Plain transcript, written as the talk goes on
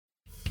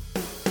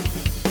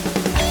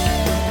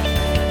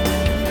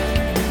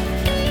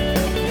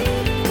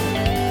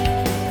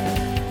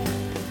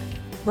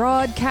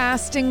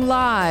Broadcasting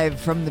live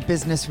from the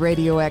Business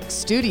Radio X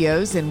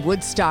studios in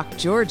Woodstock,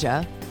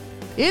 Georgia,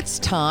 it's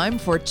time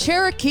for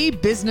Cherokee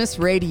Business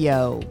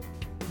Radio.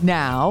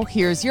 Now,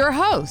 here's your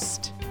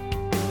host.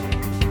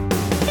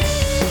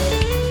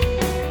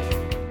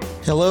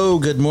 Hello,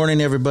 good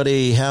morning,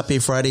 everybody. Happy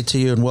Friday to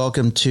you, and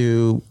welcome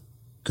to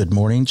Good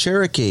Morning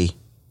Cherokee.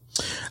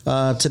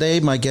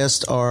 Today, my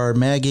guests are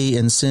Maggie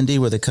and Cindy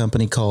with a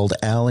company called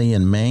Allie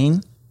in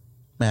Maine.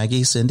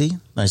 Maggie, Cindy,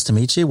 nice to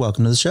meet you.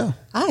 Welcome to the show.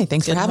 Hi,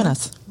 thanks for having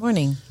us.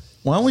 Morning.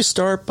 Why don't we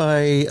start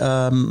by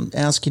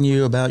asking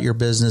you about your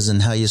business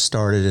and how you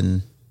started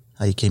and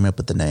how you came up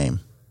with the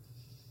name.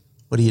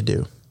 What do you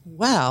do?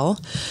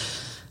 Well,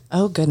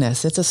 oh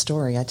goodness, it's a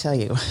story, I tell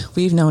you.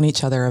 We've known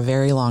each other a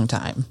very long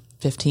time,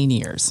 15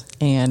 years,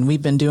 and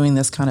we've been doing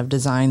this kind of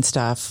design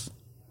stuff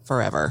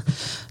forever,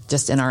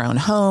 just in our own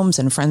homes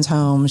and friends'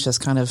 homes,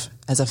 just kind of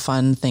as a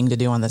fun thing to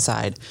do on the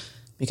side.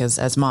 Because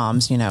as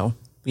moms, you know,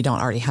 we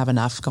don't already have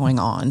enough going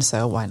on,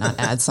 so why not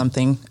add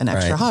something, an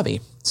extra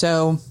hobby?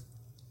 So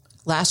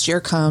last year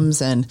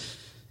comes and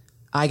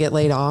I get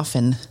laid off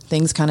and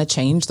things kind of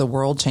change. The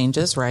world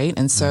changes, right?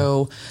 And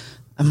so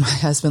my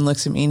husband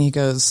looks at me and he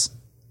goes,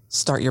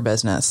 start your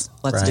business.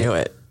 Let's do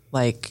it.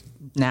 Like,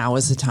 now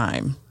is the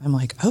time. I'm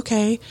like,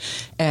 okay.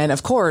 And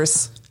of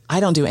course, I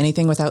don't do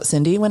anything without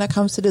Cindy when it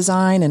comes to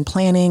design and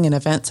planning and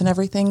events and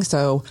everything.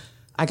 So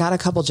I got a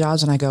couple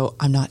jobs and I go,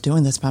 I'm not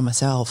doing this by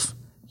myself.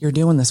 You're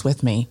doing this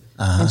with me.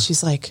 And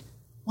she's like,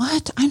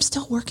 what? I'm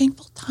still working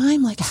full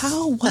time. Like,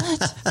 how?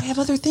 What? I have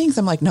other things.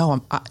 I'm like,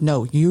 no,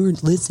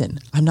 listen,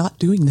 I'm not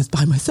doing this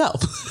by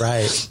myself.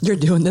 Right. You're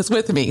doing this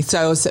with me.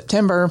 So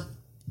September,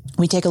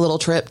 we take a little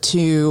trip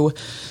to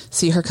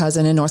see her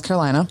cousin in North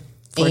Carolina.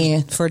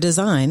 For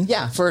design.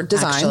 Yeah, for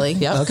design. Actually.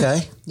 Yep. Okay.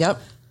 Yep.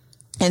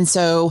 And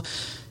so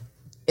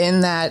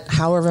in that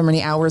however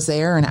many hours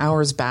there and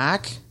hours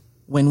back,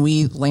 when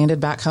we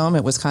landed back home,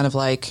 it was kind of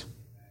like,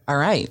 all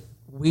right,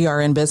 we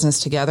are in business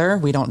together.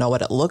 We don't know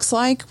what it looks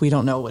like. We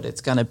don't know what it's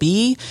going to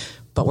be,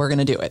 but we're going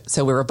to do it.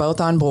 So we were both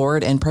on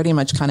board and pretty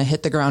much kind of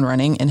hit the ground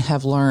running and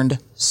have learned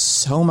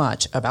so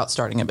much about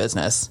starting a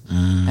business,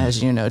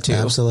 as you know, too.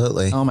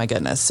 Absolutely. Oh, my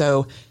goodness.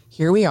 So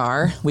here we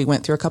are. We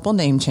went through a couple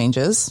name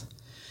changes,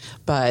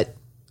 but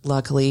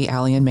luckily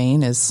Allie in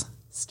Maine is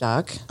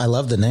stuck. I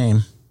love the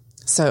name.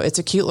 So it's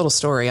a cute little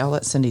story. I'll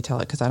let Cindy tell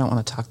it because I don't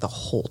want to talk the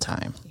whole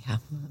time. Yeah,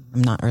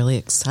 I'm not really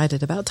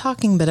excited about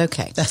talking, but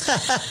okay.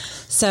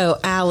 So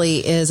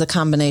Allie is a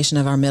combination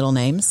of our middle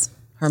names.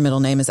 Her middle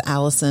name is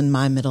Allison.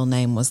 My middle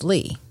name was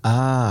Lee.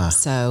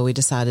 So we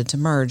decided to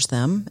merge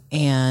them.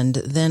 And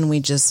then we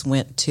just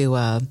went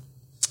to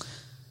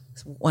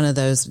one of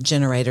those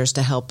generators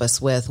to help us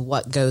with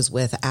what goes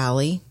with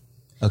Allie.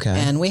 Okay.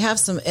 And we have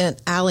some,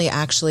 Allie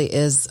actually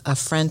is a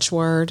French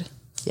word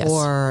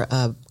for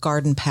a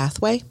garden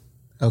pathway.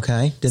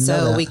 Okay. Didn't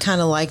know that. So we kind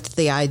of liked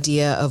the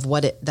idea of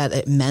that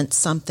it meant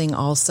something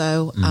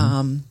also.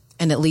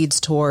 And it leads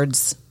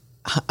towards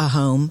a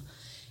home.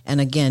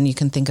 And again, you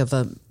can think of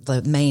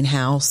the main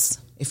house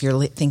if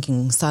you're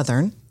thinking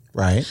Southern.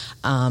 Right.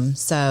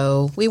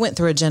 So we went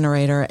through a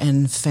generator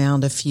and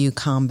found a few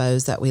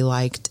combos that we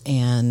liked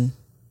and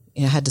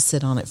had to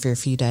sit on it for a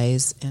few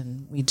days.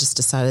 And we just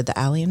decided that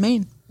Allie in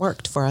Maine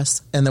worked for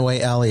us. And the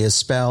way Allie is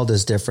spelled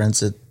is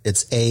different.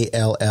 It's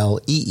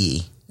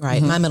Allee.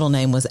 Right. My middle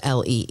name was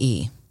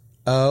Lee.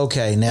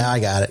 Okay. Now I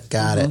got it.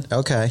 Got it.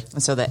 Okay.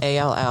 And so the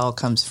ALL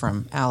comes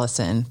from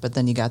Allison, but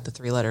then you got the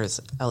three letters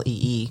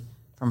LEE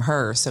from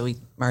her. So we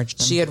merged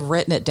them. She had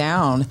written it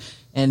down.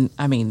 And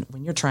I mean,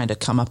 when you're trying to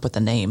come up with a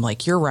name,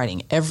 like you're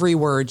writing every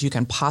word you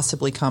can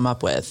possibly come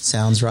up with.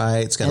 Sounds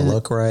right. It's got to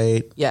look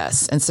right.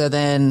 Yes. And so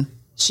then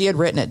she had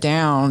written it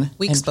down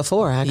weeks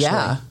before, actually.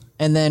 Yeah.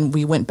 And then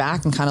we went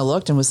back and kind of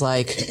looked and was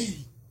like,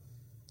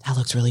 that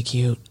looks really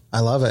cute. I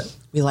love it.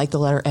 We like the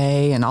letter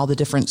A and all the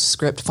different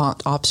script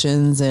font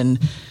options and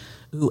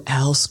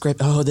L script.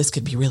 Oh, this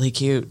could be really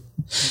cute.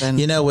 Then,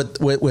 you know, with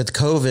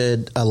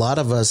COVID, a lot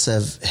of us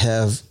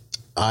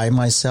I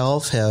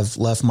myself have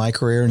left my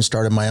career and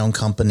started my own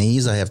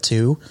companies. I have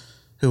two.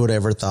 Who would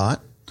ever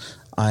thought?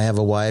 I have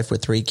a wife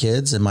with 3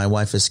 kids and my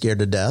wife is scared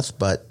to death.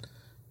 But,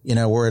 you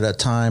know, we're at a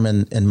time,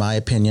 in my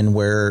opinion,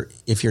 where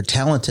if you're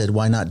talented,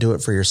 why not do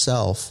it for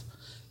yourself?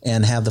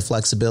 And have the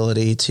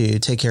flexibility to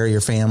take care of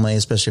your family,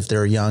 especially if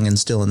they're young and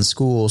still in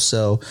school.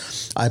 So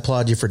I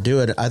applaud you for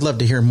doing it. I'd love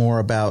to hear more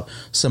about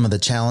some of the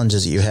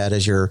challenges that you had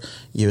as you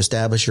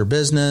establish your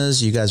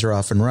business. You guys are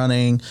off and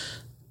running.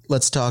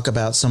 Let's talk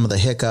about some of the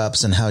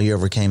hiccups and how you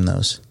overcame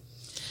those.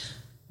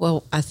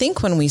 Well, I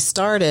think when we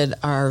started,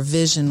 our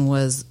vision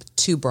was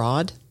too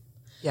broad.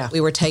 Yeah. We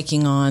were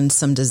taking on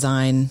some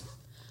design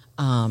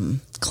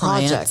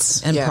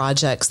clients and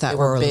projects that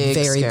were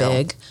very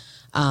big.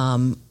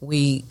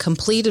 We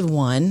completed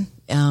one.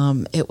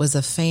 It was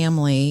a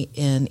family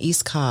in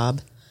East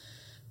Cobb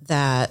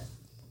that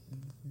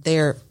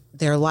their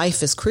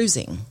life is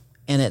cruising,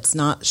 and it's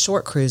not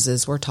short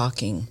cruises. We're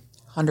talking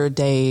 100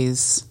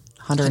 days,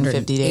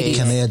 150 days.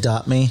 Can they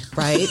adopt me?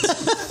 Right.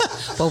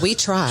 Well, we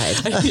tried.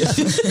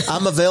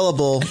 I'm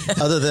available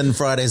other than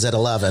Fridays at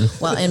 11.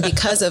 Well, and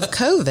because of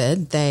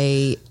COVID,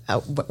 they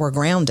were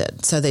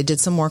grounded. So they did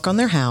some work on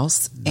their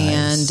house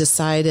and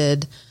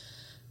decided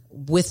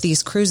with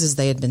these cruises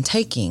they had been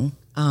taking,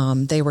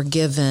 they were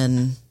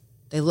given,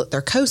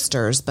 they're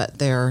coasters, but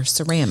they're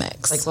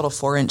ceramics. Like little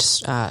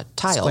 4-inch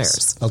tiles.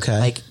 Squares. Okay.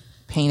 Like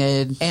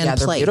painted. And yeah,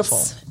 they're plates.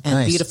 beautiful. And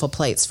Nice. beautiful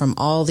plates from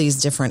all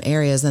these different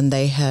areas. And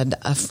they had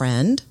a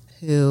friend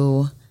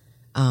who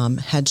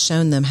had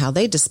shown them how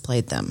they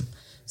displayed them.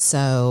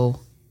 So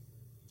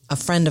a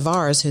friend of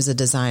ours who's a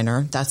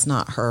designer, that's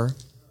not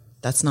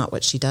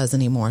what she does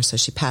anymore. So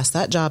she passed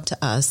that job to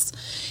us.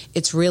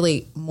 It's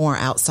really more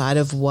outside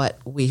of what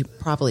we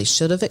probably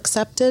should have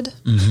accepted.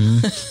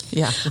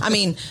 Yeah. I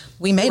mean,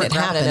 we made were it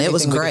grounded happen. in It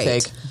was anything we could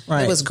great. take.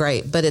 Right. It was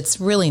great, but it's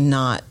really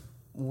not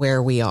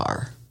where we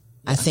are,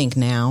 I think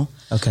now.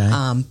 Okay.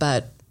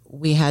 But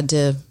we had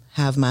to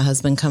have my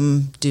husband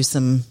come do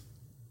some.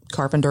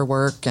 Carpenter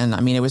work. And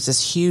I mean, it was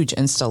this huge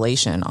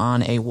installation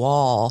on a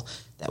wall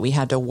that we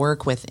had to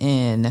work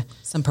within.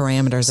 Some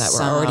parameters that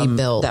were already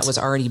built. That was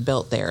already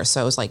built there.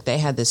 So it was like they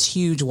had this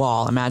huge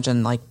wall.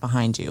 Imagine like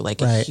behind you,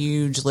 like a Right.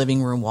 huge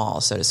living room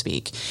wall, so to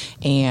speak.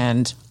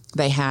 And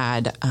they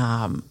had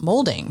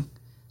molding,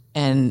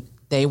 and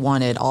they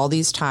wanted all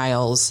these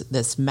tiles,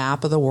 this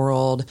map of the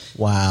world.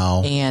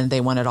 Wow. And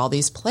they wanted all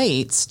these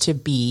plates to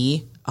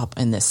be up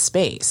in this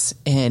space.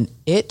 And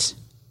it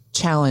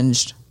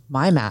challenged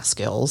my math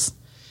skills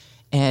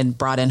and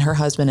brought in her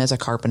husband as a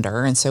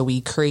carpenter. And so we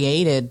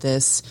created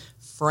this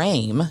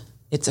frame.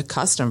 It's a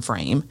custom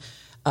frame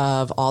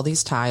of all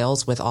these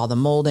tiles with all the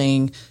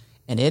molding.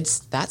 And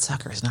that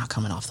sucker is not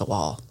coming off the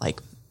wall.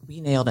 Like, we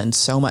nailed in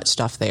so much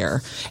stuff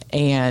there.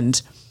 And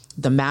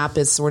the map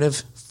is sort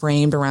of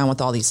framed around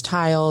with all these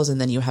tiles. And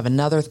then you have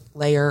another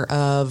layer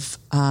of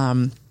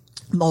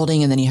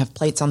molding, and then you have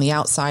plates on the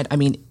outside. I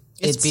mean,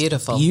 It's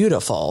beautiful.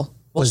 Beautiful.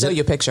 We'll show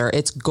you a picture.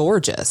 It's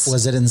gorgeous.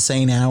 Was it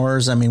insane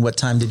hours? I mean, what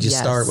time did you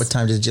Yes. start? What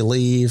time did you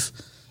leave?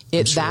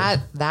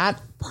 That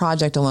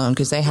project alone,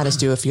 because they had us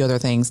do a few other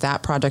things,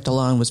 that project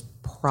alone was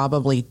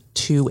probably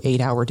 2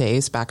 8-hour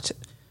days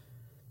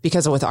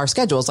because with our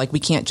schedules, like we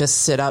can't just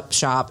sit up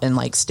shop and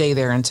like stay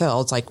there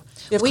until it's like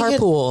we have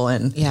carpool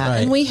and Yeah.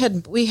 Right. And we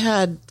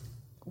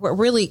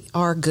really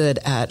are good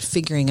at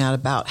figuring out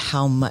about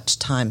how much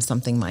time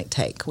something might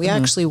take. We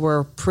actually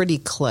were pretty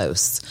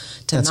close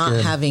to That's not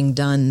good. having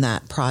done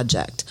that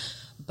project,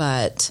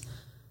 but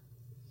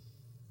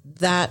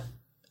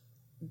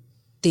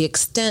the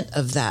extent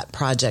of that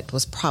project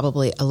was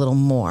probably a little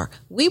more.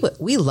 We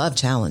love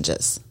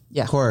challenges.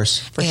 yeah, Of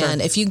course.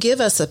 And if you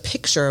give us a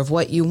picture of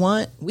what you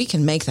want, we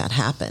can make that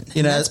happen.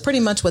 You know, that's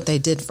pretty much what they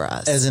did for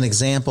us. As an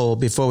example,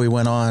 before we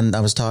went on, I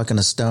was talking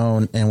to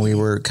Stone and we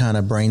were kind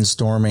of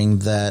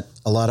brainstorming that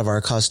a lot of our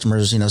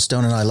customers,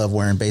 Stone and I love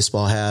wearing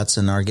baseball hats,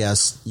 and our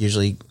guests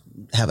usually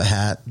have a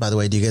hat. By the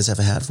way, do you guys have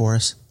a hat for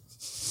us?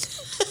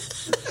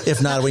 If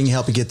not, we can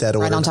help you get that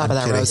order. right on top of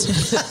that, kidding.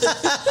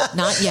 Rose.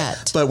 Not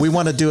yet. But we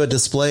want to do a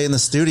display in the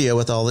studio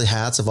with all the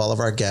hats of all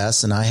of our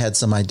guests, and I had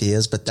some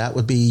ideas, but that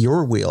would be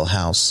your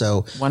wheelhouse.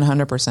 So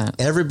 100%.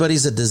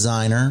 everybody's a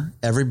designer,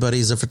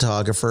 everybody's a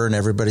photographer, and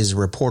everybody's a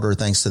reporter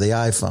thanks to the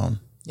iPhone.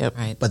 Yep.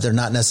 Right. But they're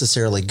not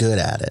necessarily good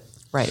at it.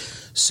 Right.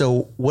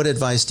 So what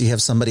advice do you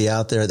have somebody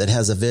out there that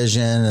has a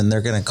vision and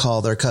they're going to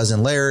call their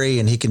cousin Larry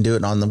and he can do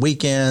it on the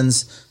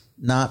weekends?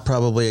 Not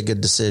probably a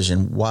good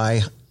decision.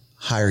 Why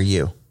hire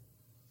you?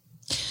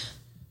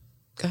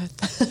 Good.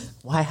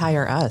 Why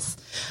hire us?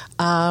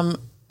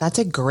 That's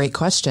a great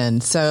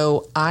question.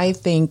 So I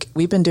think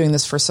we've been doing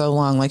this for so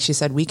long. Like she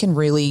said, we can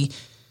really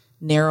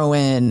narrow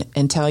in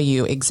and tell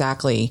you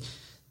exactly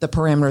the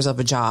parameters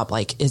of a job.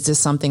 Like, is this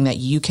something that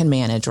you can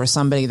manage, or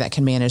somebody that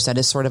can manage that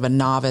is sort of a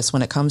novice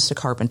when it comes to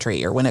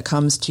carpentry, or when it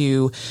comes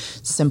to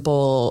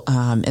simple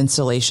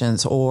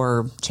installations,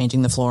 or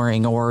changing the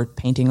flooring, or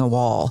painting a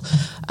wall.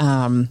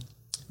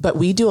 But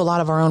we do a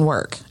lot of our own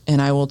work,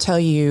 and I will tell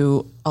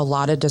you, a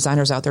lot of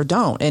designers out there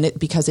don't, and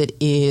because it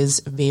is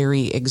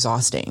very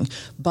exhausting,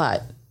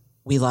 but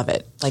we love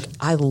it. Like,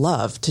 I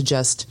love to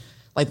just,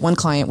 like, one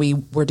client, we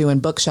were doing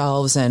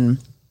bookshelves and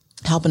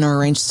helping her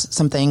arrange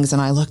some things,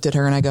 and I looked at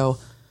her and I go,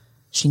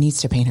 she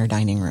needs to paint her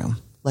dining room.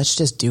 Let's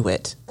just do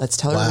it. Let's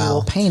tell her we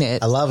will paint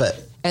it. I love it.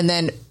 And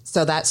then,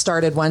 so that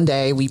started one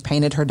day. We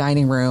painted her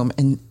dining room,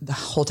 and the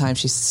whole time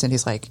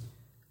Cindy's like,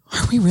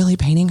 are we really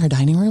painting her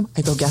dining room?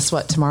 I go, guess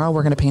what? Tomorrow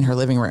we're going to paint her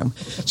living room.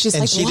 She's And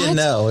like, she what? didn't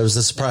know. It was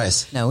a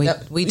surprise. No,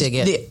 we did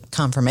get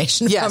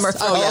confirmation Yes. from her.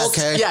 Oh, yes.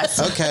 Okay.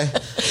 Yes.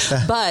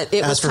 Okay. But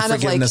it was Ask for kind of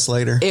like, forgiveness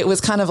later. it was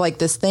kind of like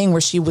this thing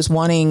where she was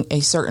wanting a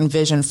certain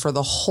vision for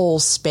the whole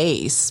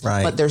space.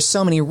 Right. But there's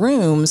so many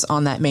rooms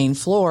on that main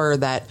floor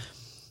that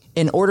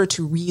in order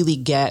to really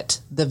get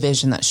the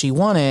vision that she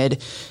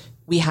wanted,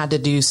 we had to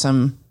do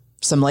some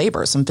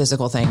labor, some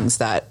physical things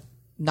that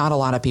not a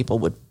lot of people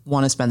would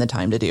want to spend the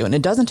time to do. And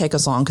it doesn't take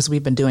us long because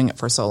we've been doing it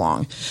for so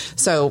long.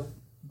 So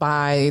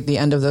by the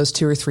end of those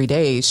 2 or 3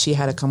 days, she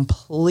had a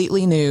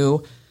completely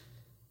new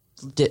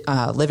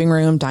living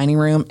room, dining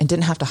room, and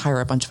didn't have to hire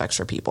a bunch of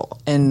extra people.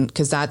 And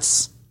because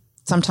that's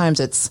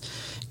sometimes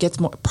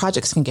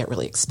projects can get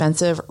really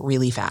expensive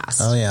really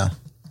fast. Oh yeah.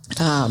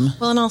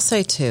 Well, and I'll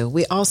say too,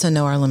 we also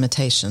know our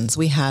limitations.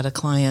 We had a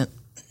client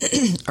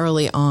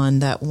early on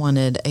that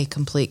wanted a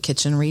complete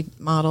kitchen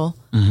remodel.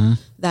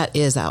 That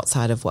is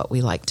outside of what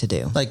we like to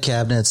do. Like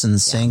cabinets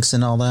and sinks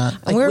and all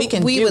that. Like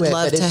we would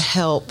love to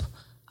help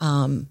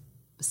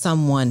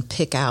someone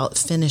pick out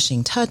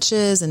finishing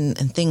touches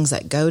and things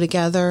that go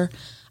together.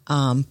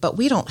 But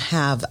we don't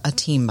have a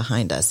team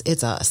behind us.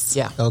 It's us.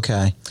 Yeah.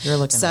 Okay. You're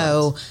looking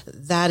So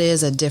that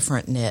is a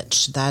different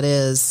niche. That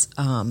is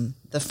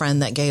the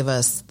friend that gave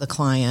us the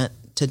client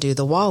to do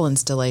the wall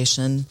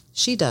installation.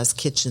 She does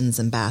kitchens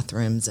and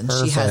bathrooms, and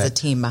she has a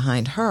team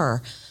behind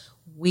her.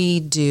 We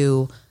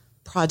do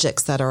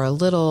projects that are a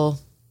little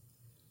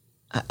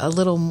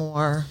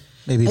more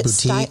maybe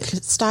boutique,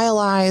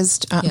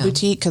 stylized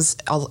boutique, because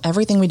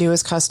everything we do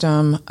is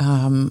custom.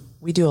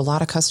 We do a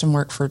lot of custom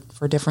work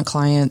for different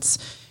clients,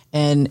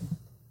 and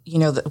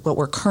what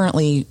we're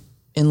currently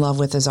in love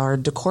with is our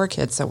decor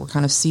kits that we're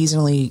kind of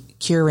seasonally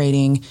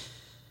curating.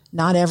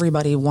 Not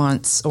everybody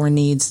wants or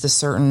needs the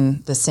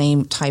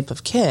same type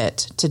of kit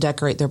to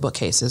decorate their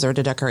bookcases or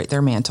to decorate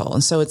their mantle.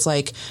 And so it's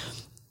like,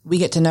 we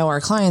get to know our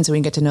clients and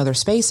we get to know their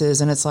spaces,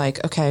 and it's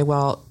like, okay,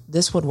 well,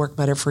 this would work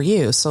better for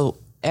you. So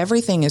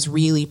everything is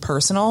really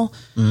personal,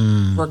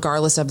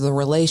 regardless of the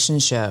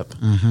relationship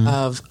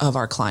of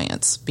our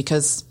clients,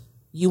 because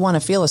you want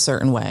to feel a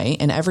certain way,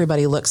 and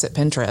everybody looks at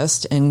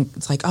Pinterest and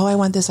it's like, oh, I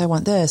want this.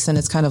 And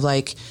it's kind of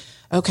like,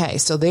 okay,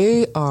 so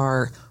they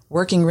are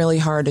working really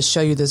hard to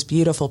show you this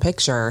beautiful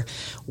picture.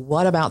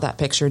 What about that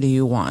picture do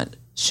you want?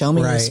 Show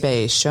me your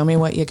space. Show me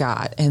what you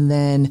got. And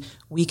then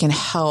we can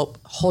help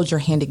hold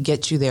your hand to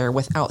get you there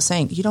without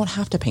saying, you don't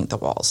have to paint the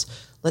walls.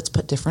 Let's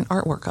put different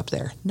artwork up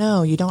there.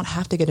 No, you don't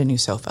have to get a new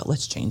sofa.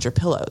 Let's change your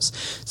pillows.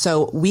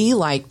 So we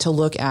like to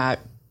look at,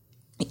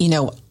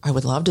 I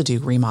would love to do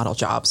remodel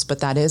jobs, but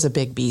that is a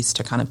big beast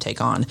to kind of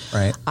take on.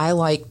 Right. I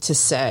like to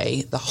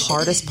say the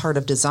hardest part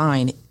of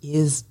design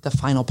is the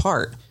final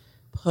part,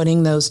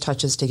 putting those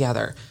touches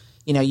together.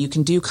 You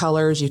can do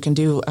colors, you can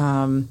do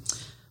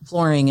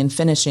flooring and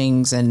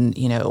finishings and,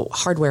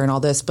 hardware and all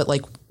this, but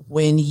like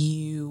when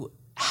you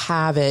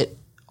have it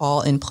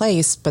all in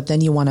place, but then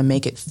you want to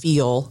make it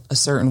feel a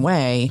certain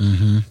way,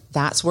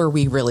 that's where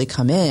we really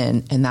come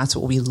in, and that's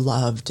what we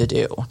love to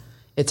do.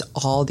 It's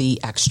all the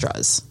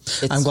extras.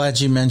 I'm glad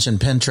you mentioned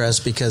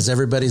Pinterest, because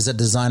everybody's a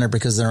designer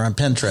because they're on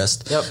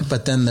Pinterest. Yep.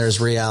 But then there's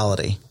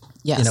reality.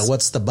 Yes.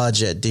 What's the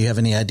budget? Do you have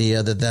any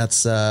idea that that's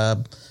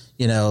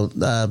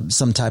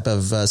some type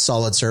of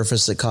solid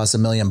surface that costs $1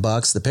 million?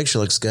 The picture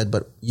looks good,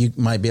 but you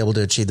might be able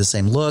to achieve the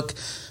same look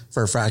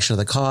for a fraction of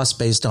the cost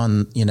based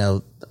on,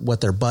 what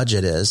their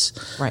budget is.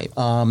 Right.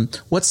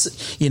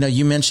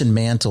 You mentioned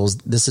mantles.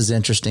 This is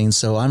interesting.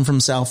 So I'm from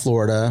South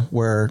Florida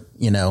where,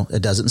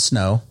 it doesn't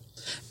snow.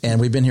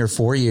 And we've been here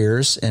 4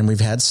 years and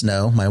we've had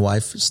snow. My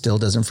wife still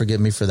doesn't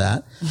forgive me for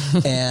that.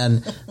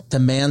 And the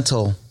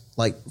mantle,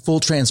 like full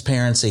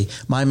transparency,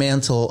 my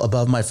mantle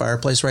above my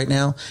fireplace right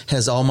now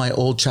has all my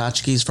old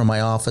tchotchkes from my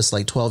office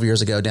like 12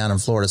 years ago down in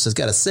Florida. So it's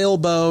got a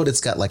sailboat.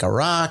 It's got like a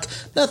rock.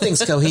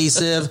 Nothing's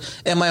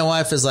cohesive. And my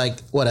wife is like,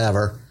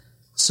 whatever.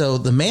 So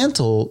the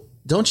mantle,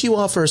 don't you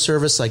offer a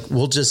service like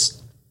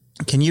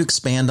can you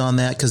expand on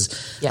that?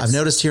 Because yes. I've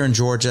noticed here in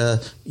Georgia,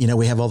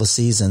 we have all the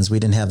seasons. We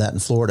didn't have that in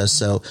Florida.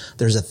 So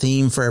there's a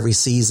theme for every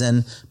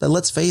season. But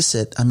let's face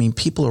it. I mean,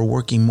 people are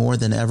working more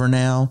than ever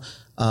now.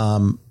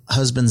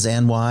 Husbands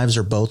and wives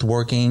are both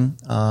working.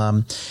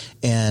 I'm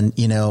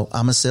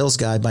a sales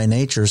guy by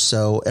nature.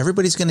 So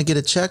everybody's going to get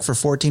a check for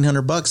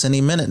 $1,400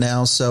 any minute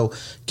now. So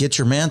get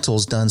your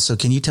mantles done. So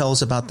can you tell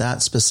us about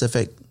that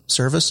specific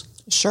service?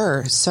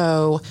 Sure.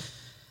 So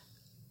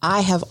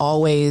I have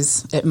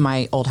always, at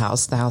my old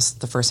house,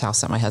 the first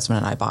house that my husband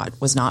and I bought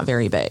was not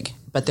very big,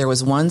 but there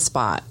was one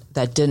spot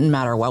that didn't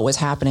matter what was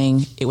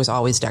happening. It was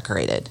always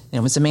decorated, and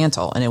it was a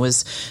mantle, and it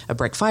was a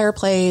brick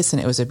fireplace,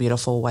 and it was a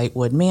beautiful white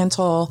wood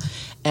mantle.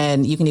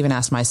 And you can even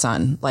ask my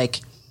son,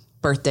 like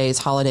birthdays,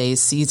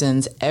 holidays,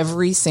 seasons,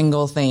 every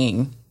single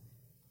thing,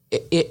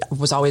 it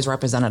was always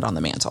represented on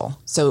the mantle.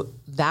 So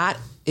that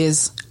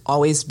is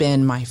always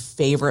been my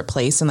favorite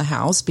place in the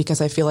house,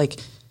 because I feel like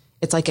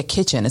it's like a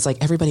kitchen. It's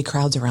like everybody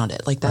crowds around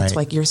it. Like that's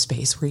like your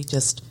space where you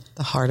just...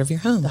 The heart of your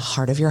home. The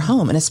heart of your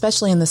home. And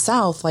especially in the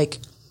South, like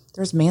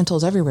there's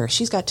mantles everywhere.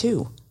 She's got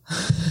 2.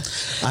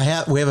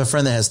 We have a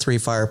friend that has 3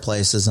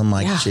 fireplaces. I'm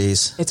like,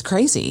 geez. It's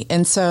crazy.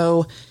 And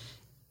so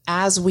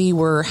as we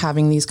were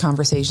having these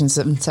conversations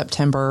in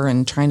September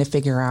and trying to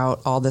figure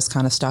out all this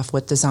kind of stuff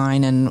with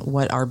design and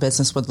what our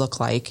business would look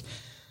like,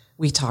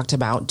 we talked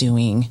about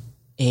doing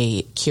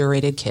a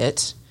curated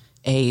kit,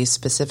 a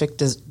specific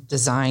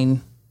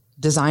design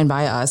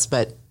by us,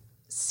 but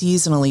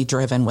seasonally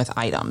driven with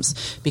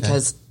items,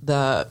 because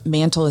the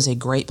mantle is a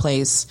great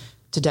place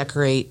to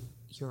decorate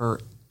your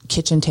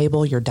kitchen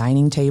table, your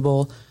dining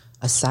table,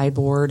 a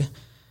sideboard,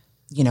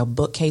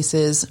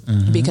 bookcases,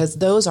 because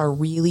those are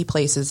really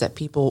places that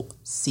people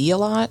see a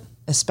lot,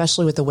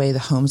 especially with the way the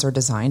homes are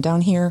designed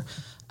down here.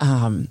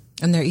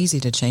 And they're easy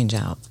to change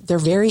out. They're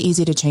very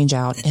easy to change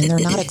out, and they're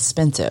not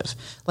expensive.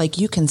 Like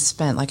you can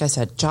spend, like I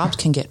said, jobs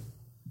can get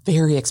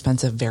very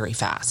expensive very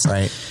fast.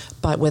 Right.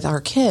 But with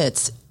our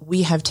kits,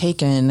 we have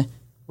taken,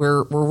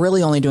 we're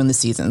really only doing the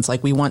seasons.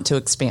 Like we want to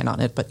expand on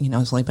it, but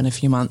it's only been a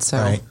few months.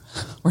 So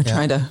we're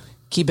trying to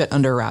keep it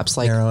under wraps.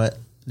 Like Narrow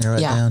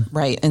it down.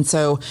 Right. And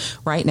so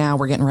right now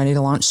we're getting ready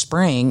to launch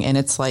spring, and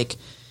it's like,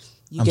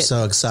 I'm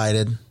so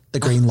excited. The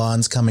green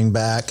lawn's coming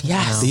back.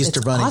 Yes, the Easter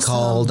Bunny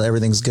called.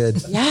 Everything's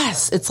good.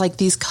 Yes. It's like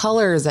these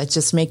colors that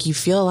just make you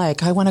feel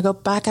like I want to go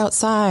back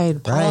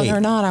outside. Pollen or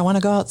not, I want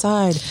to go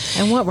outside.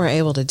 And what we're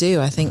able to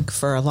do, I think,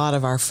 for a lot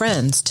of our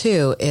friends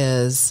too,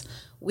 is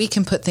we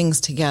can put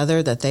things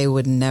together that they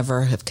would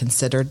never have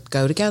considered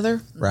go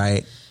together.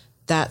 Right.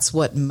 That's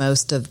what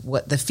most of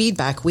what the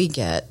feedback we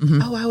get.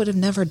 Oh, I would have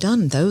never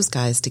done those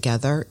guys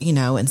together,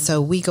 and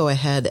so we go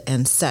ahead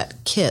and set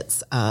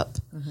kits up.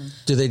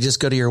 Do they just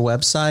go to your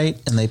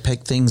website and they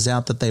pick things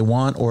out that they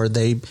want, or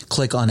they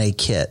click on a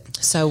kit?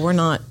 So we're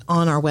not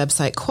on our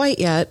website quite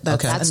yet.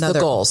 That's the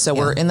goal. So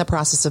we're in the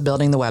process of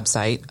building the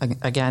website.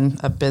 Again,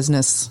 a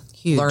business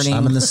learning.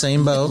 I'm in the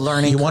same boat.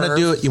 Learning you want to curve.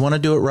 do it. You want to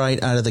do it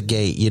right out of the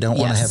gate. You don't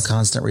want to Yes. have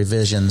constant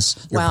revisions.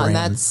 Well,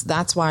 and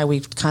that's why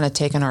we've kind of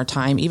taken our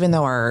time. Even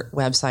though our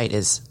website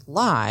is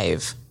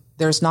live,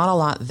 there's not a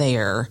lot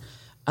there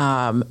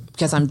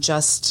because I'm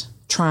just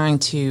trying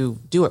to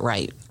do it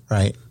right.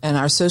 Right. And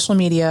our social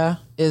media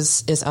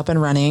is up and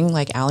running.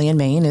 Like Allie in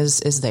Maine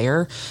is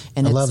there.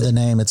 And I love the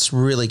name. It's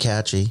really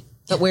catchy.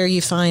 But where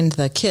you find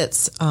the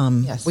kits,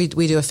 we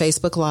do a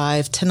Facebook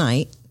Live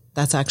tonight.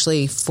 That's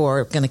actually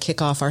going to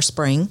kick off our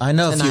spring. I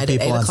know a few tonight at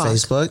people on 8:00.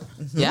 Facebook.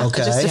 Yeah,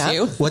 Okay. just a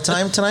few. What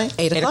time tonight?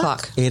 8 8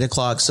 o'clock. 8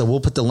 o'clock. So we'll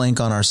put the link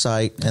on our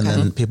site, and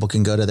then people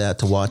can go to that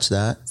to watch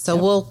that. So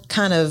we'll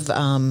kind of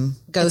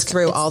go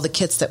through all the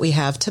kits that we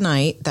have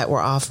tonight that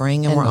we're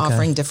offering, and we're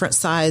offering different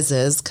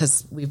sizes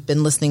because we've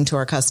been listening to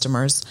our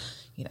customers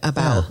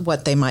about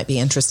what they might be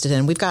interested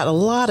in. We've got a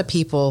lot of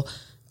people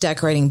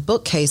decorating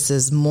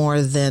bookcases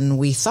more than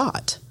we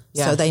thought.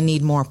 Yeah. So they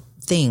need more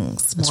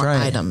things, more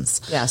right.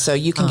 items. Yeah, so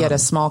you can get a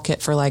small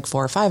kit for like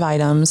 4 or 5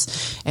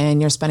 items, and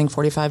you're spending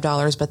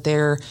 $45, but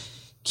they're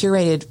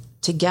curated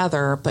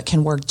together, but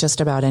can work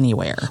just about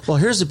anywhere. Well,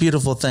 here's the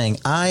beautiful thing.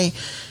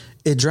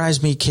 It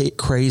drives me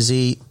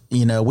crazy.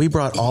 We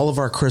brought all of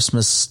our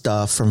Christmas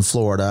stuff from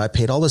Florida. I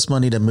paid all this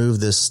money to move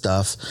this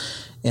stuff,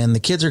 and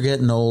the kids are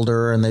getting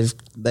older, and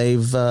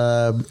they've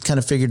kind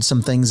of figured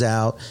some things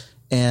out.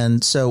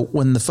 And so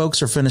when the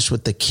folks are finished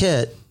with the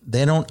kit,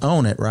 they don't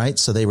own it, right?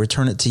 So they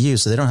return it to you,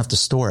 so they don't have to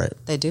store it.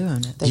 They do own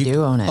it. They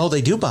do own it. Oh,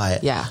 they do buy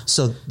it. Yeah.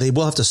 So they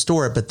will have to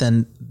store it, but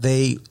then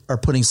they are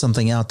putting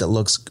something out that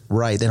looks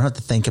right. They don't have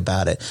to think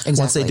about it. Exactly.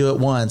 Once they do it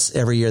once,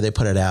 every year they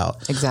put it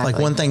out. Exactly.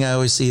 Like one thing I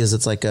always see is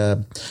it's like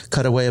a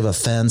cutaway of a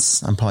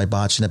fence. I'm probably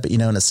botching it, but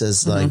and it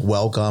says like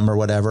welcome or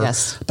whatever.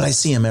 Yes. But I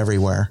see them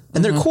everywhere,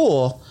 and they're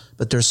cool,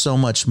 but there's so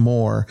much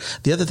more.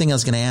 The other thing I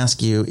was going to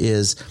ask you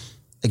is,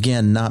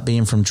 again, not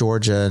being from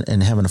Georgia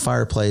and having a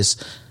fireplace,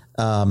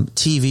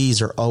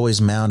 TVs are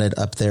always mounted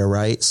up there,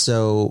 right?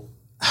 So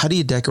how do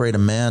you decorate a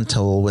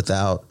mantle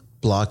without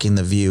blocking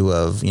the view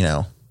of,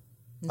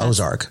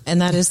 Ozark?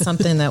 And that is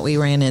something that we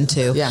ran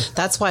into. Yeah.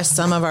 That's why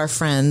some of our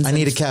friends... I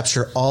need to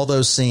capture all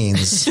those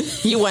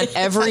scenes. You want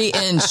every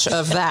inch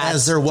of that.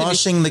 As they're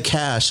washing the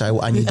cash, I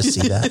need to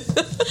see that.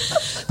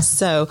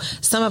 So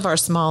some of our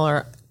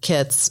smaller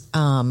kits,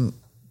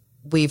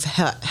 we've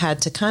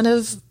had to kind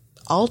of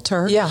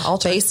alter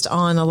based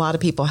on a lot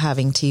of people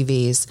having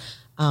TVs.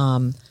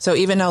 So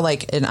even though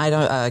like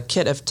a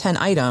kit of 10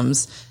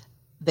 items,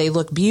 they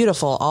look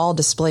beautiful, all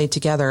displayed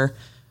together,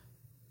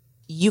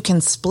 you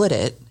can split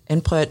it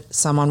and put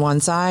some on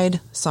one side,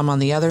 some on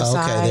the other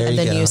side, there and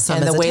you then go. use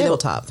some as a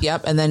tabletop.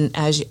 Yep, and then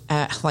as you,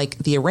 like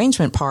the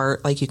arrangement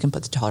part, like you can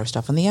put the taller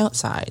stuff on the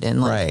outside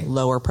and like Right.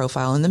 lower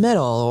profile in the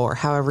middle, or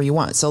however you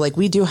want. So like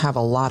we do have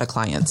a lot of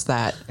clients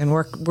that, And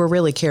we're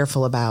really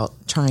careful about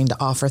trying to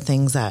offer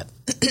things that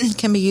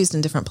can be used in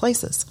different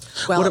places.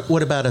 well,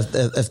 What about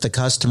if the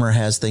customer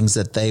has things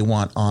that they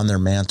want on their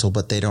mantle,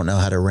 but they don't know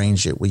how to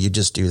arrange it? Will you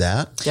just do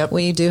that? yep,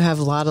 We do have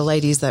a lot of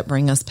ladies that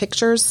bring us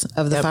pictures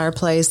of the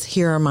fireplace.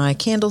 Here are my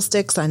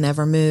candlesticks I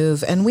never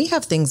move. And we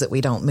have things that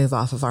we don't move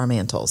off of our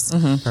mantles.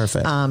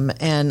 Perfect.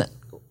 And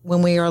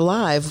when we are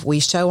live, we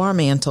show our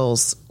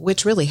mantles,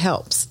 which really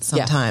helps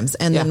sometimes.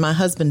 And then my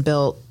husband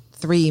built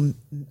 3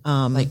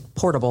 like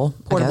portable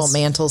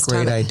mantles.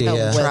 Great to idea.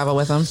 help with- travel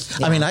with them.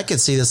 I mean, I could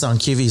see this on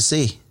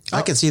QVC.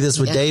 I could see this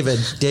with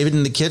David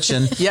in the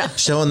kitchen,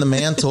 showing the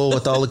mantle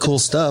with all the cool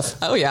stuff.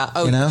 Oh yeah.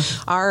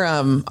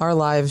 Our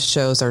live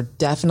shows are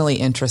definitely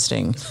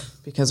interesting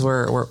because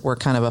we're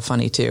kind of a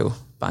funny too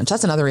bunch.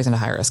 That's another reason to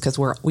hire us because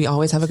we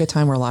always have a good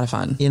time. We're a lot of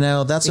fun.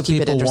 That's what keep it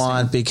people interesting.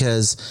 want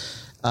because,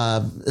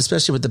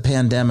 especially with the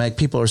pandemic,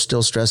 people are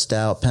still stressed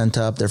out, pent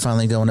up. They're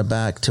finally going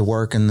back to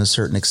work in a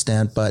certain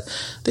extent, but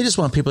they just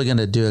want people going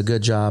to do a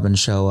good job and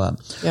show up.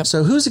 Yep.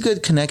 So who's a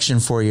good connection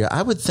for you?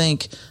 I would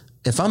think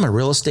if I'm a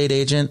real estate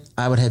agent,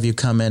 I would have you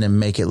come in and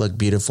make it look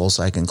beautiful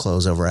so I can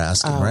close over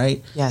asking,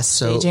 right? Yes.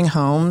 So, Staging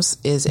homes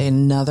is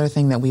another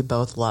thing that we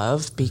both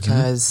love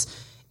because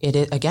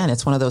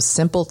it's one of those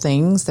simple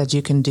things that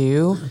you can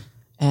do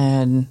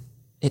and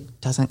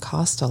it doesn't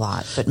cost a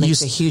lot, but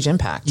makes a huge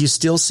impact. You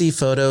still see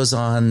photos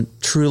on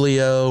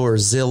Trulio or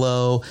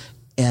Zillow,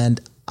 and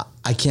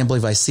I can't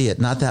believe I see it.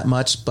 Not that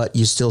much, but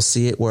you still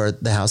see it where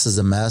the house is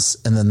a mess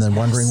and then they're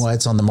wondering why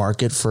it's on the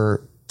market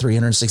for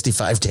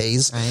 365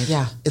 days. Right.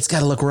 Yeah. It's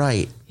got to look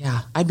right.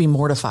 Yeah. I'd be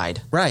mortified.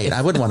 Right.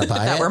 I wouldn't want to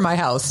buy that it. were my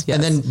house. Yes.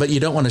 And then, but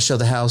you don't want to show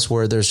the house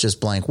where there's just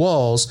blank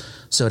walls.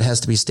 So it has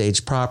to be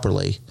staged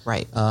properly.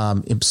 Right.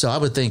 So I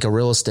would think a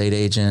real estate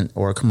agent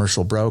or a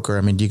commercial broker.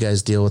 I mean, do you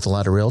guys deal with a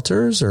lot of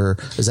realtors, or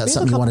is that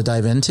something you want to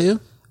dive into?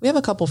 We have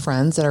a couple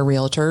friends that are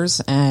realtors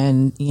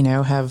and,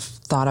 have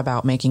thought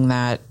about making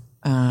that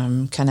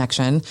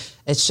connection.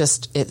 It's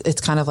just, it's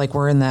kind of like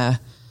we're in the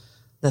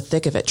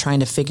thick of it, trying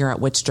to figure out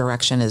which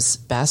direction is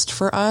best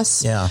for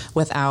us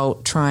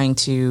without trying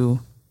to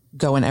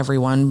go in every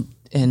one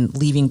and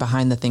leaving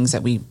behind the things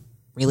that we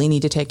really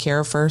need to take care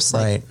of first.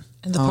 Right.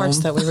 And the parts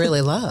that we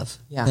really love.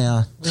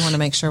 Yeah. We want to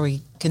make sure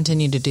we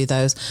continue to do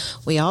those.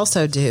 We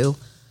also do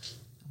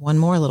one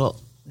more little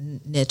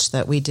niche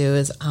that we do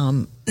is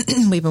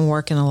we've been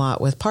working a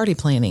lot with party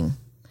planning.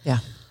 Yeah.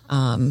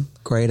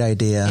 Great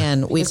idea.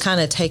 And we've kind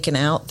of taken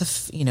out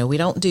we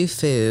don't do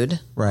food.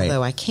 Right.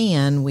 Although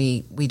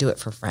we do it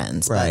for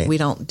friends. Right. But we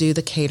don't do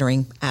the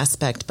catering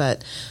aspect,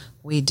 but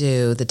we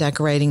do the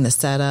decorating, the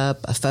setup,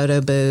 a photo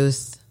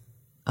booth.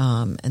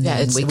 And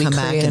then we come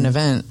back an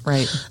event.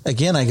 Right.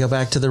 Again, I go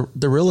back to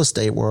the real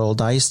estate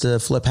world. I used to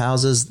flip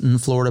houses in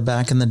Florida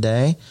back in the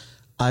day.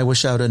 I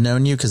wish I would have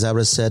known you, because I would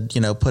have said,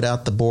 put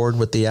out the board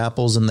with the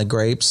apples and the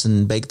grapes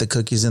and bake the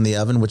cookies in the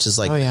oven, which is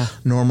like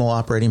normal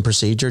operating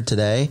procedure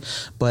today.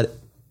 But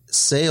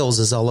sales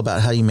is all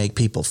about how you make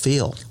people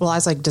feel. Well, I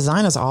was like,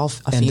 design is all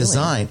a feeling.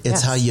 Design,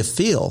 it's how you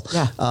feel.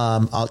 Yeah.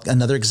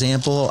 Another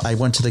example, I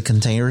went to the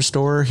Container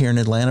Store here in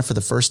Atlanta for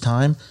the first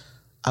time.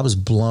 I was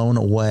blown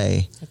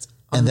away.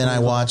 And then I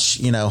watch,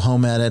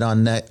 Home Edit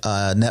on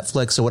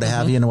Netflix or what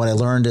have you. And what I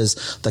learned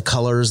is the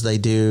colors they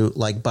do,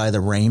 like by the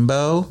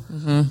rainbow.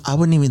 I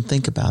wouldn't even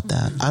think about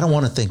that. I don't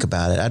want to think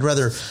about it. I'd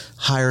rather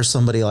hire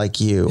somebody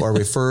like you or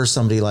refer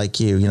somebody like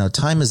you.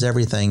 Time is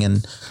everything.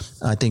 And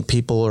I think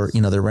people are,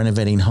 they're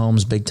renovating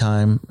homes big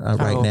time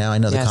right now. I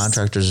know the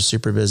contractors are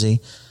super busy.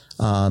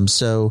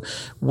 So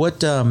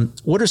what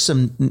are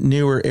some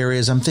newer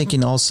areas? I'm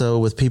thinking also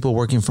with people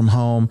working from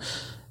home,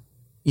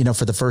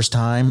 for the first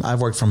time. I've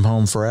worked from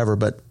home forever,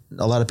 but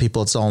a lot of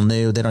people, it's all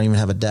new. They don't even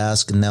have a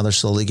desk, and now they're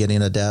slowly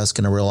getting a desk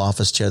and a real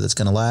office chair that's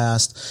going to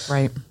last.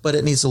 Right. But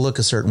it needs to look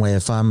a certain way.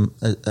 If I'm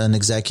an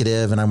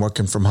executive and I'm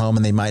working from home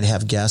and they might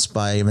have guests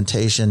by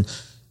invitation,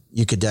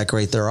 you could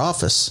decorate their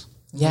office.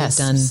 Yes.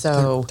 Done.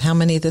 So how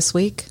many this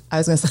week? I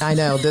was going to say, I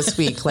know this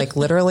week, like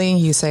literally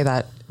you say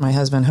that, my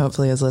husband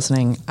hopefully is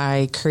listening.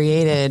 I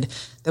created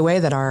the way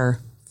that our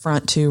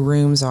front two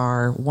rooms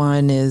are.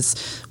 One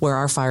is where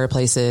our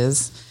fireplace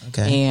is.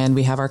 Okay. And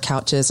we have our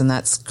couches, and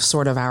that's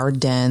sort of our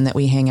den that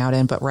we hang out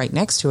in. But right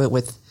next to it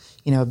with,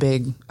 a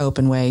big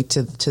open way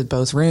to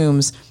both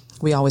rooms,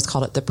 we always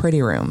called it the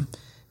pretty room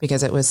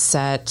because it was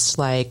set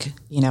like,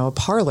 a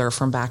parlor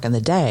from back in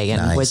the day,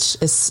 and which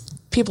is,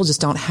 people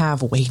just don't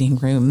have waiting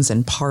rooms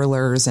and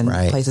parlors and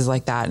places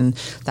like that. And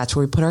that's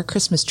where we put our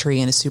Christmas tree,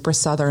 and it's super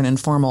Southern and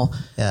formal.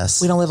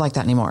 Yes. We don't live like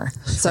that anymore.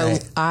 So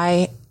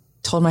I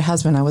told my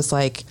husband, I was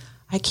like,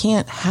 I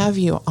can't have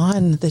you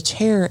on the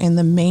chair in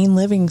the main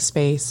living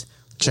space.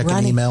 Check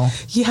an email.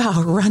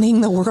 Yeah,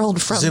 running the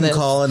world from Zoom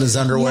call in his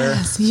underwear.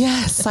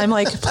 Yes. I'm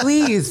like,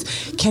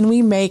 please, can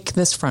we make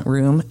this front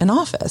room an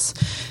office?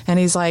 And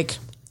he's like,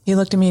 he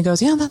looked at me and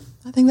goes, yeah,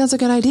 I think that's a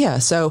good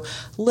idea. So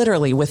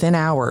literally within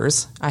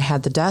hours, I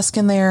had the desk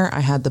in there, I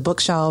had the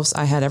bookshelves,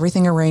 I had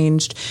everything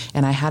arranged,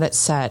 and I had it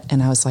set.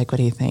 And I was like, what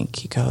do you think?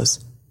 He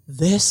goes,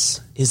 this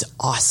is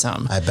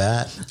awesome. I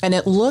bet. And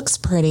it looks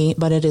pretty,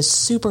 but it is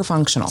super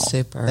functional.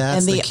 Super.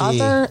 That's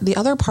and the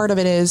other part of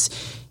it is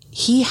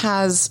he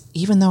has,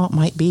 even though it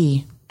might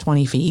be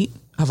 20 feet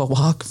of a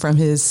walk from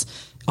his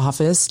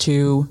office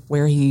to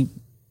where he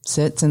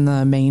sits in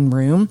the main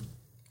room,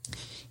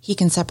 he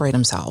can separate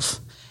himself.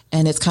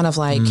 And it's kind of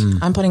like,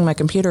 I'm putting my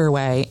computer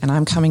away and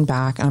I'm coming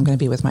back and I'm going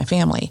to be with my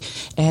family.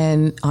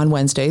 And on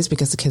Wednesdays,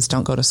 because the kids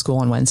don't go to school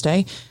on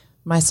Wednesday,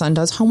 my son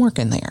does homework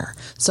in there.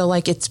 So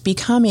like it's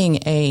becoming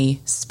a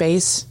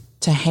space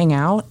to hang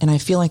out. And I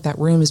feel like that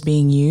room is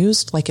being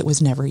used like it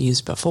was never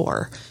used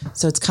before.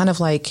 So it's kind of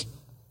like,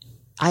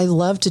 I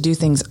love to do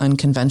things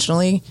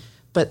unconventionally,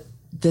 but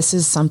this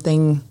is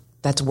something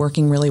that's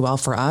working really well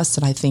for us.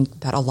 And I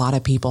think that a lot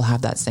of people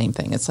have that same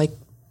thing. It's like,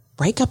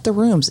 break up the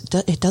rooms.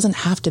 It doesn't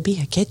have to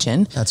be a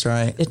kitchen. That's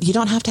right. You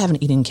don't have to have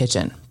an eating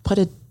kitchen. Put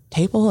a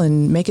table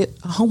and make it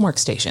a homework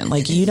station.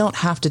 Like you don't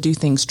have to do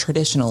things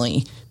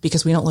traditionally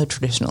because we don't live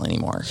traditional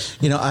anymore.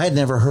 I had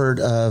never heard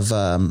of,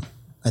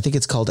 I think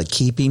it's called a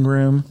keeping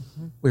room.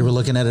 We were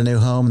looking at a new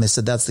home and they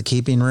said, that's the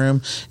keeping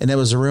room. And it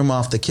was a room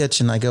off the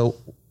kitchen. I go,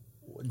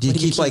 do you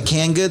keep like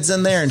canned goods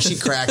in there? And she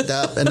cracked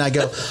up, and I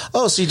go,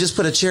 oh, so you just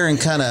put a chair and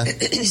kind of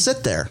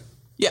sit there.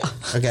 Yeah.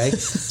 Okay.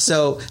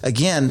 So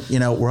again,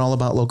 we're all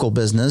about local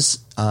business,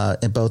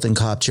 both in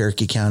Cobb,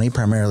 Cherokee County,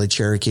 primarily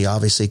Cherokee,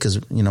 obviously,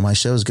 because, my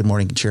show is Good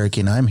Morning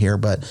Cherokee and I'm here,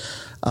 but,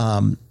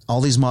 all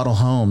these model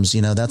homes,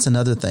 that's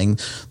another thing.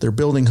 They're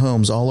building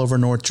homes all over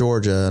North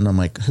Georgia. And I'm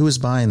like, who is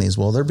buying these?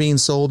 Well, they're being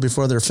sold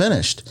before they're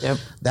finished. Yep.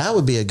 That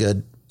would be a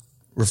good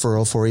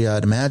referral for you,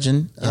 I'd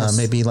imagine. Yes.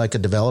 Maybe like a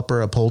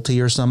developer, a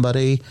Pulte or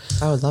somebody.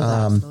 I would love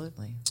that.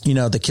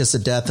 Absolutely. The kiss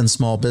of death in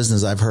small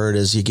business, I've heard,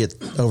 is you get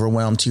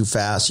overwhelmed too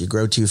fast, you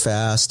grow too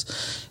fast,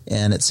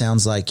 and it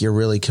sounds like you're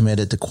really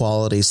committed to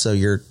quality. So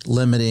you're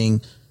limiting.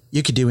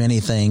 You could do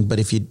anything, but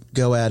if you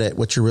go at it,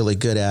 what you're really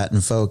good at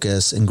and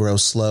focus and grow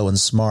slow and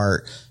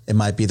smart, it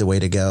might be the way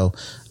to go.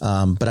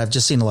 But I've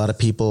just seen a lot of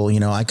people,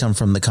 I come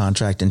from the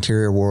contract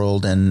interior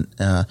world and,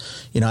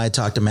 I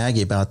talked to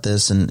Maggie about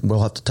this and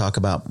we'll have to talk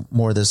about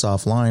more of this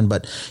offline,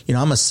 but,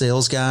 I'm a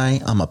sales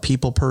guy. I'm a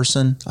people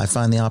person. I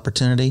find the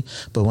opportunity,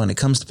 but when it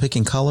comes to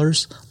picking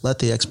colors, let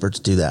the experts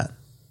do that.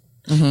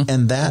 Mm-hmm.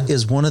 And that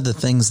is one of the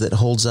things that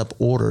holds up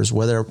orders,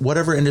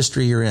 whatever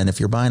industry you're in. If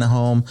you're buying a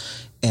home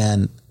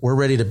and we're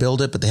ready to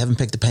build it, but they haven't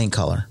picked the paint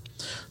color.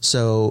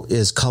 So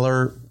is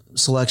color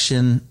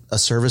selection a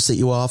service that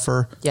you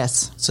offer?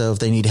 Yes. So if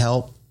they need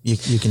help, you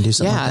can do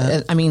something like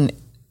that? I mean,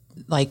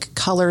 like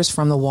colors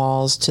from the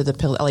walls to the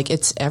pillow, like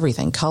it's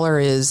everything. Color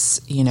is,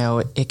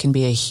 it can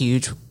be a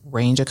huge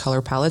range of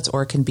color palettes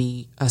or it can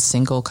be a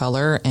single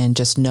color, and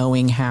just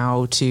knowing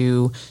how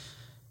to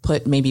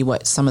put maybe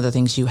what some of the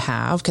things you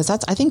have. Because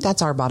I think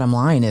that's our bottom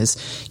line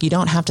is you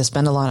don't have to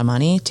spend a lot of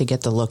money to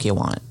get the look you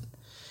want.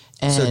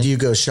 And so do you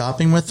go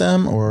shopping with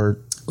them, or?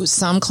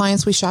 Some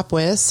clients we shop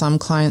with, some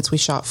clients we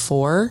shop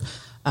for.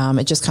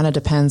 It just kind of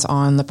depends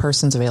on the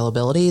person's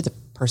availability, the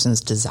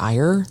person's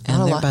desire,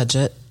 and their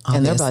budget.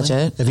 And their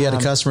budget. If you had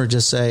a customer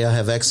just say, I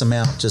have X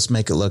amount, just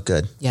make it look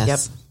good. Yes. Yep.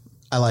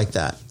 I like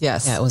that.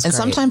 Yes. Yeah, it was and great.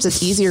 sometimes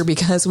it's easier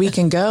because we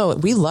can go,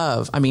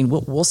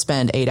 we'll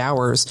spend 8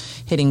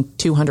 hours hitting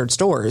 200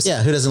 stores.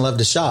 Yeah. Who doesn't love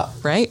to shop?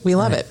 Right. We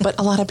love it. But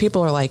a lot of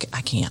people are like,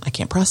 I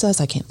can't process.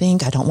 I can't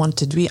think. I don't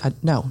want it to be.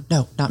 No,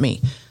 not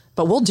me.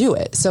 But we'll do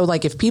it. So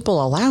like if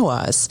people allow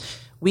us,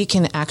 we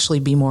can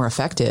actually be more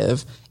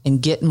effective and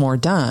get more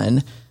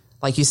done.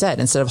 Like you said,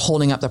 instead of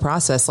holding up the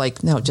process,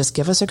 like, no, just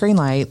give us a green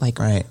light. Like,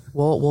 right.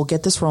 We'll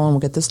get this rolling. We'll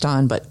get this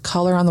done. But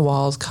color on the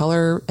walls,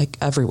 color like,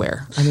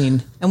 everywhere.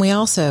 And we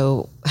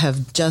also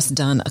have just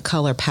done a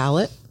color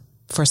palette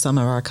for some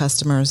of our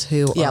customers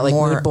who are like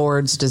more mood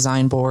boards,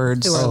 design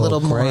boards. who are a little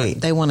more, great.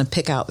 they want to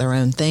pick out their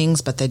own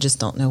things, but they just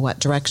don't know what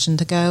direction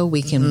to go.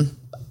 We can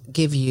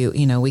give you,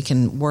 we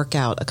can work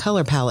out a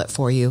color palette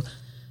for you.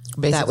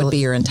 Basically, that would be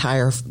your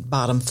entire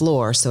bottom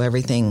floor. So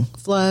everything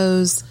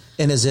flows.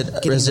 And is it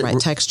the right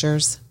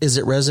textures? Is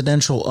it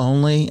residential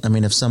only? I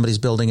mean, if somebody's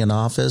building an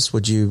office,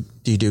 do you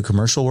do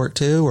commercial work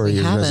too, or are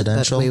you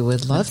residential? But we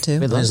would love to.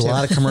 There's a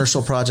lot of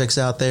commercial projects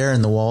out there,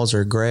 and the walls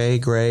are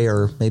gray,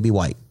 or maybe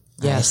white.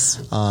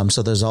 Yes.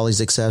 So there's all these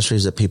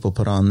accessories that people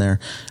put on there.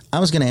 I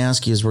was going to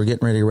ask you as we're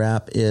getting ready to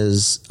wrap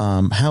is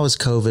how has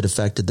COVID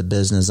affected the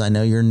business? I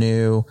know you're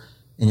new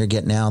and you're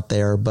getting out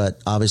there,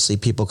 but obviously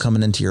people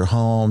coming into your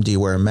home, do you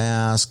wear a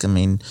mask? I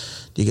mean,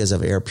 do you guys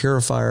have air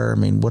purifier? I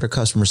mean, what are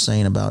customers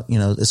saying about,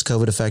 is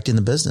COVID affecting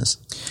the business?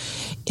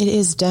 It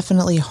is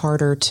definitely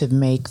harder to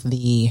make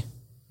the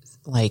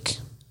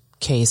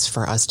case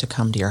for us to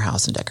come to your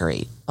house and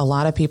decorate. A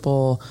lot of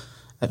people,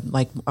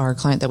 like our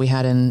client that we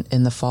had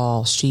in the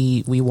fall,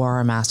 we wore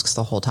our masks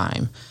the whole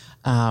time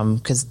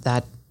because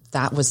that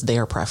was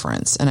their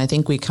preference. And I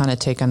think we kind of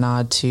take a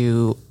nod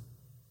to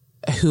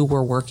who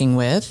we're working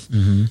with.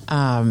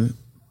 Mm-hmm.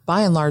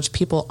 By and large,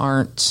 people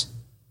aren't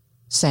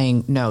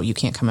saying, no, you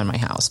can't come in my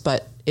house,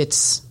 but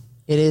it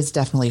is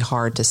definitely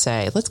hard to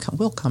say,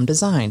 we'll come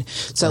design.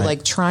 So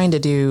like trying to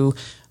do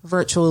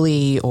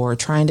virtually or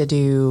trying to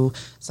do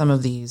some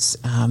of these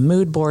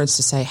mood boards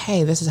to say,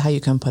 hey, this is how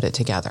you can put it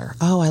together.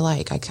 Oh,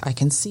 I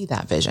can see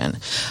that vision.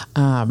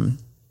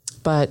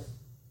 But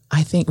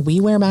I think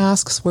we wear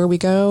masks where we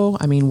go.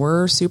 I mean,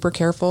 we're super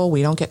careful.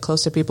 We don't get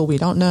close to people we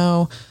don't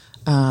know.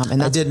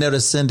 And I did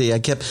notice Cindy. I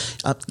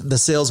kept the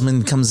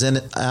salesman comes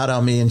out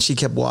on me, and she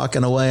kept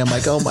walking away. I'm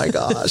like, oh my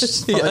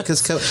gosh,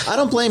 because I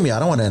don't blame you. I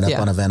don't want to end up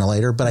on a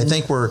ventilator, but I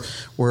think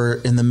we're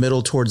in the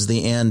middle towards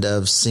the end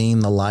of seeing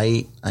the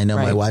light. I know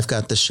my wife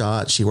got the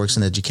shot. She works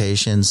in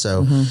education,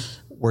 so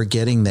we're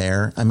getting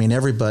there. I mean,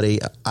 everybody.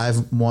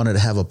 I've wanted to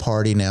have a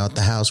party now at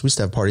the house. We used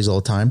to have parties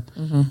all the time.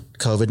 Mm-hmm.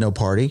 COVID, no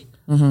party.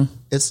 Mm-hmm.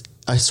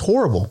 It's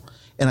horrible,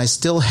 and I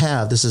still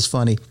have. This is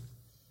funny.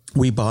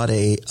 We bought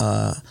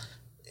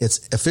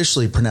it's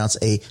officially pronounced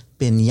a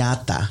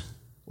piñata,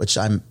 which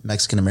I'm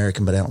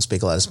Mexican-American, but I don't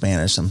speak a lot of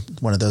Spanish. I'm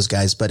one of those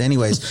guys. But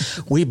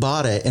anyways, we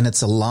bought it, and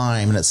it's a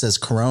lime, and it says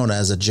Corona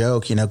as a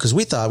joke, because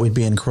we thought we'd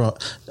be in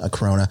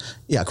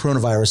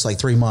coronavirus like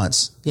 3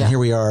 months. Yeah. And here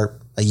we are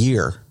a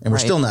year, and we're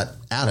still not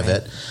out of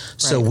it.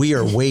 So we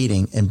are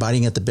waiting and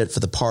biting at the bit for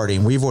the party.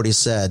 And we've already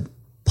said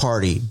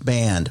party,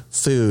 band,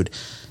 food.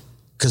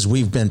 because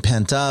we've been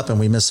pent up and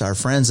we miss our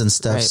friends and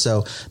stuff. Right.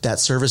 So that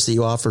service that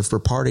you offered for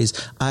parties,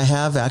 I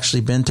have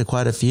actually been to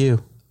quite a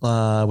few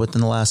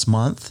within the last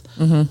month,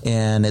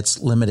 and it's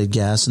limited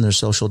guests and there's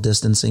social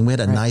distancing. We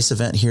had a nice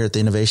event here at the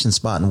Innovation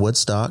Spot in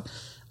Woodstock.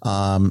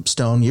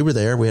 Stone, you were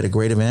there. We had a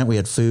great event. We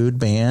had food,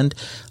 band,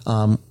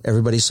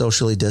 everybody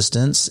socially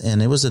distanced,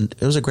 and it was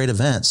a great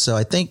event. So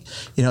I think,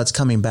 it's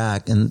coming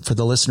back. And for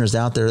the listeners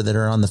out there that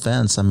are on the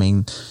fence, I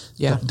mean,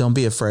 don't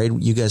be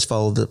afraid. You guys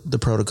follow the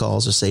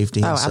protocols of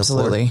safety. Oh, and so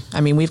absolutely. forth.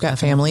 I mean, we've got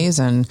families,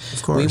 and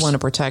Of course. we want to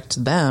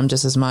protect them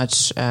just as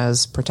much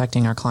as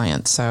protecting our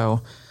clients.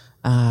 So,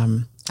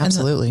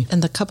 absolutely.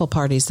 And the couple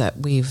parties that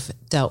we've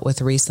dealt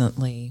with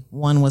recently,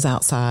 one was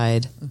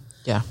outside.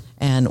 Yeah.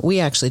 And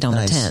we actually don't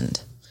Nice.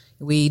 attend.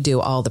 We do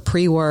all the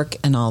pre-work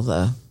and all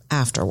the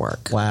after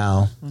work.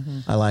 Wow.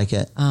 I like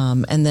it.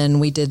 And then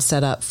we did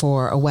set up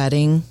for a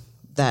wedding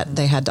that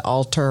they had to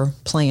alter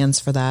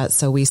plans for that.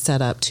 So we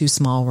set up 2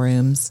 small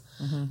rooms.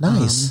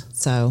 Nice.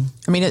 So,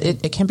 I mean,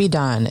 it can be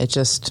done. It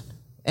just,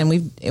 and we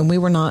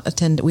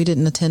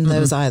didn't attend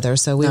those either.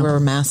 So we were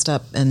masked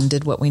up and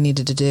did what we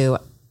needed to do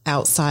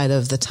outside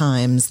of the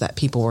times that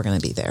people were going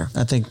to be there.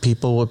 I think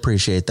people will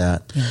appreciate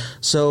that. Yeah.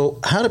 So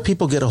how do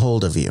people get a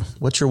hold of you?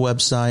 What's your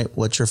website?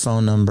 What's your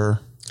phone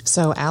number?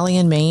 so Allie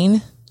and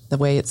Main, the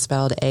way it's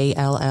spelled,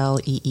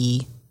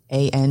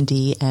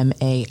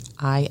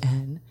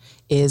 ALLEEANDMAIN,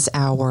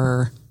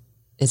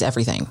 is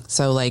everything.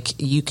 So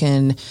like you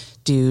can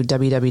do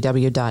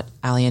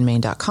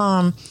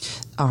www.allieandmain.com,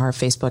 our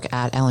Facebook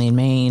at Allie and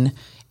Main.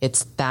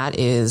 That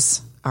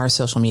is our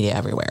social media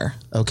everywhere.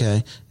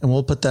 Okay. And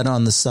we'll put that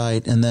on the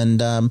site. And then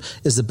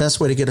is the best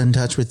way to get in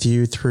touch with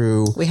you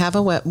through? We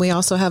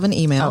also have an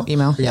email. Oh,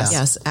 email? Yeah.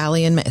 Yes.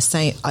 Allie and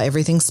say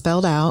everything's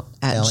spelled out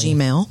at Allie.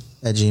 Gmail.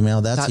 At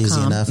Gmail. That's easy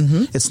 .com. enough.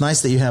 It's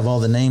nice that you have all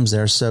the names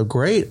there. So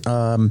great.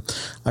 I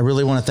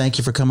really want to thank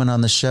you for coming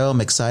on the show.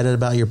 I'm excited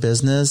about your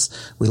business.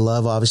 We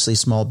love, obviously,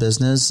 small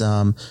business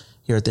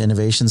here at the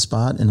Innovation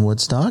Spot in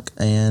Woodstock.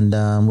 And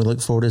we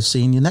look forward to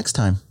seeing you next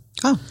time.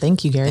 Oh,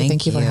 thank you, Gary.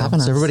 Thank you for having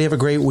us. So everybody have a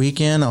great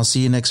weekend. I'll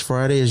see you next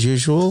Friday as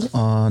usual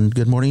on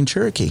Good Morning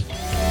Cherokee.